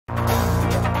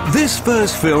This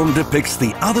first film depicts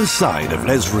the other side of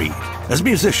Les Reed as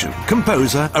musician,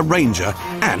 composer, arranger,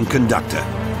 and conductor.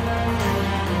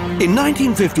 In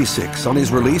 1956, on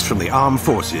his release from the armed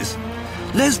forces,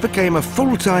 Les became a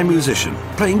full-time musician,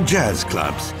 playing jazz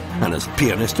clubs, and as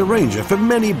pianist-arranger for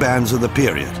many bands of the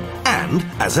period, and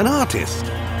as an artist.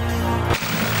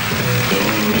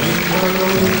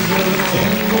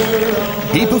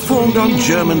 He performed on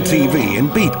German TV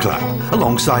in Beat Club,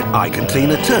 alongside Ike and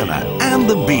Tina Turner and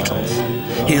the Beatles.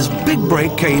 His big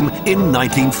break came in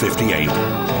 1958.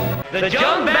 The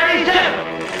John Barry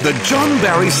 7! The John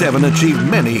Barry 7 achieved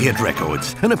many hit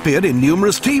records and appeared in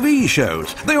numerous TV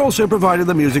shows. They also provided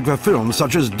the music for films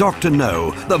such as Dr.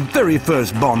 No, the very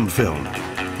first Bond film.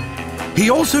 He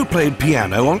also played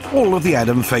piano on all of the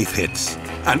Adam Faith hits.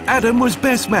 And Adam was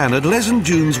best man at Les and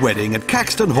June's wedding at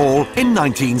Caxton Hall in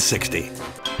 1960.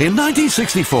 In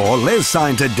 1964, Les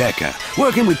signed to Decca,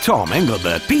 working with Tom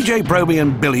Engelbert, PJ Proby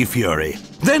and Billy Fury.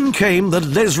 Then came the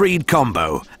Les Reed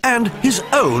Combo and his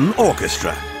own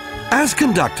orchestra. As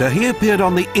conductor, he appeared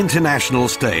on the international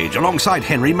stage alongside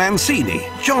Henry Mancini,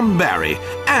 John Barry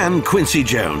and Quincy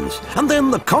Jones. And then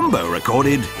the combo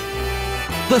recorded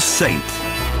The Saint,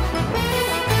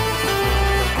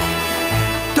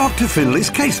 Dr.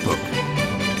 Finley's Casebook,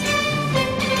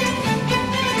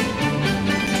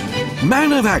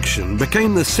 Man of Action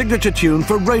became the signature tune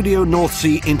for Radio North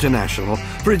Sea International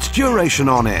for its duration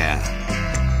on air.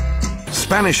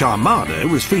 Spanish Armada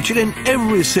was featured in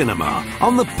every cinema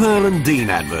on the Pearl and Dean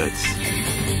adverts.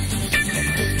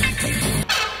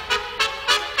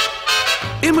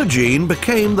 Imogene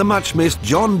became the much-missed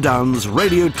John Dunn's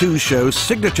Radio 2 show's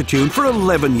signature tune for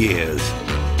 11 years.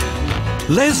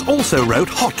 Les also wrote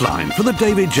Hotline for the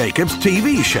David Jacobs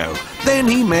TV show. Then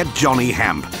he met Johnny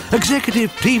Hamp,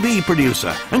 executive TV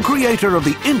producer and creator of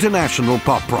the international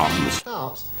pop proms.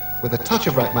 Starts with a touch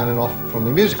of Rachmaninoff from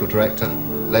the musical director,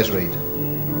 Les Reed.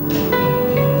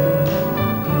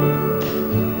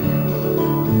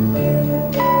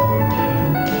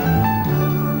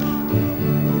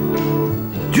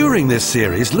 During this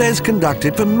series, Les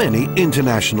conducted for many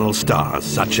international stars,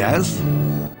 such as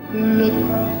Look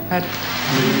at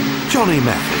me. Johnny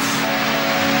Mathis,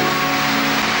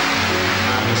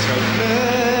 I'm so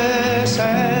blessed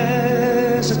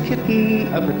as a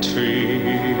kitten up a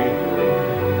tree.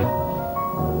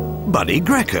 Buddy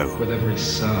Greco, With every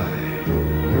sigh,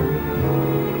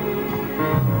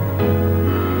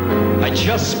 I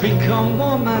just become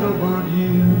more mad about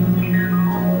you.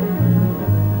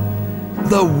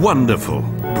 the wonderful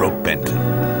Brooke Benton.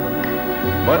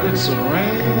 But it's a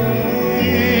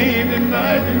rainy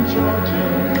night in Georgia.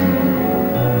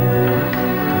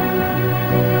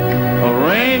 A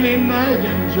rainy night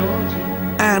in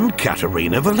Georgia. And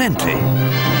Caterina Valenti.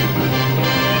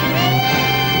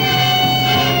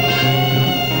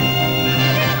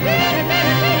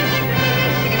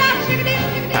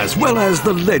 As well as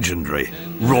the legendary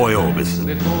Roy Orbison.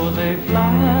 Before they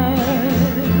fly,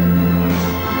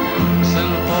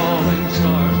 send falling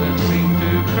stars that seem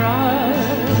to cry.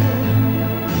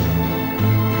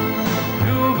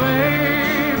 You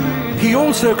baby. He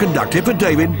also conducted for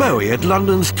David Bowie at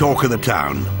London's Talk of the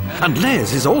Town. And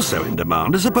Les is also in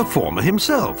demand as a performer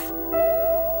himself.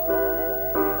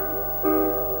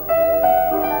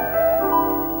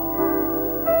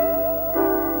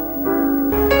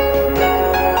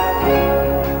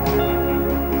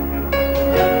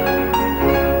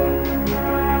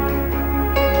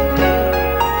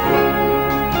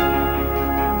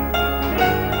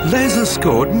 Les has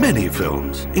scored many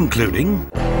films, including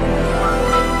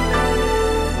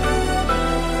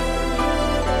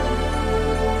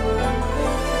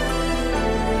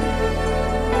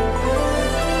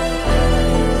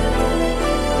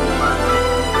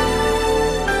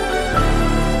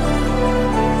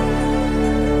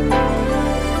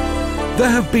There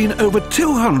have been over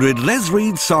 200 Les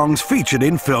Reed songs featured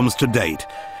in films to date.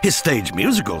 His stage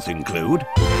musicals include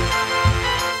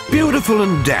Beautiful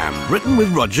and Damned, written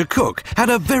with Roger Cook, had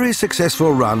a very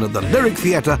successful run at the Lyric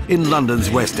Theatre in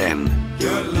London's West End.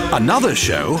 Another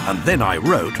show, And Then I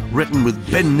Wrote, written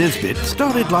with Ben Nisbet,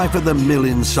 started life at the Mill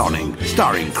in Sonning,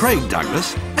 starring Craig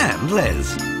Douglas and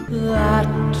Les. That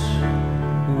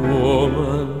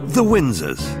woman. The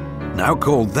Windsors, now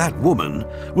called That Woman,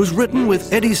 was written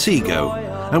with Eddie Seago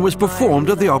and was performed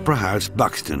at the Opera House,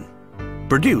 Buxton.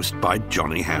 Produced by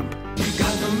Johnny Hamp.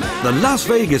 The Las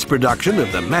Vegas production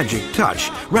of The Magic Touch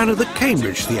ran at the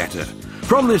Cambridge Theatre.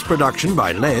 From this production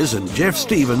by Les and Jeff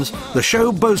Stevens, the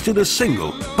show boasted a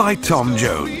single by Tom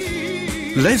Jones.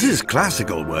 Les's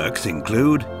classical works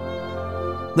include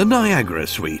The Niagara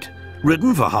Suite,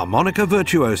 written for harmonica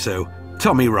virtuoso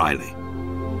Tommy Riley.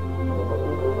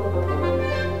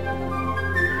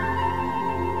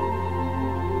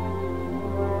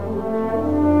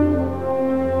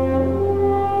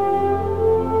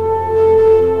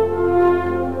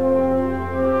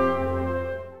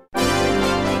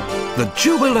 The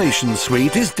Jubilation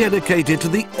Suite is dedicated to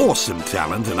the awesome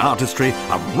talent and artistry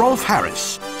of Rolf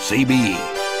Harris, CBE.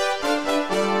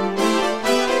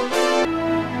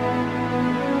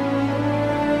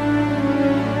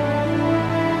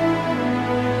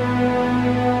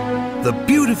 The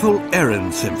beautiful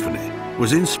Erin Symphony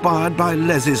was inspired by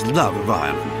Les's love of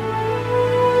Ireland.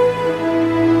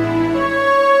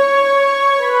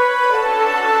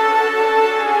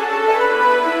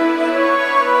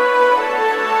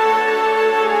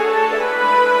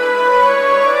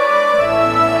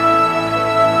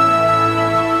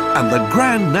 And the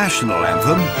Grand National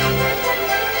Anthem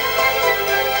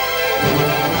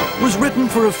was written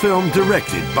for a film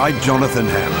directed by Jonathan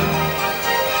Hamden.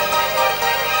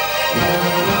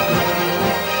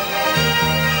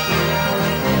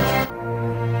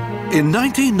 In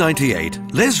 1998,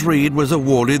 Les Reed was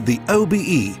awarded the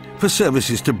OBE for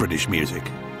services to British music.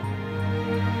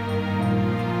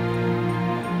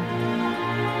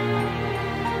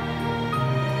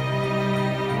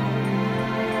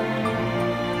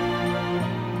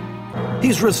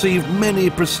 He's received many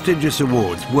prestigious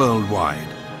awards worldwide,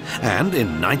 and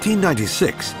in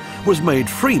 1996 was made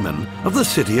Freeman of the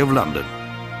City of London.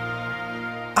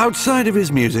 Outside of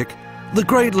his music, the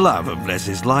great love of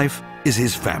Les's life is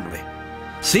his family,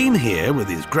 seen here with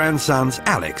his grandsons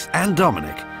Alex and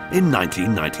Dominic in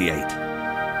 1998.